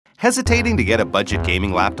Hesitating to get a budget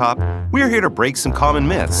gaming laptop? We're here to break some common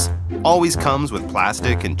myths. Always comes with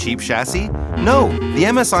plastic and cheap chassis? No, the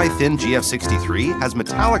MSI Thin GF63 has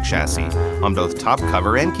metallic chassis on both top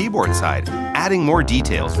cover and keyboard side, adding more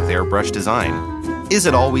details with airbrush design. Is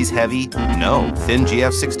it always heavy? No, Thin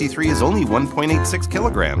GF63 is only 1.86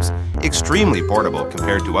 kilograms, extremely portable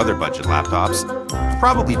compared to other budget laptops.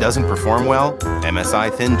 Probably doesn't perform well.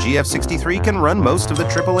 MSI Thin GF63 can run most of the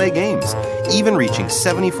AAA games, even reaching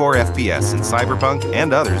 74 FPS in Cyberpunk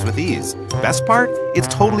and others with ease. Best part? It's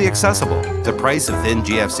totally accessible. The price of Thin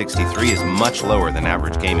GF63 is much lower than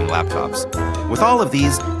average gaming laptops. With all of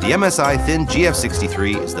these, the MSI Thin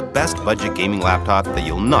GF63 is the best budget gaming laptop that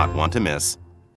you'll not want to miss.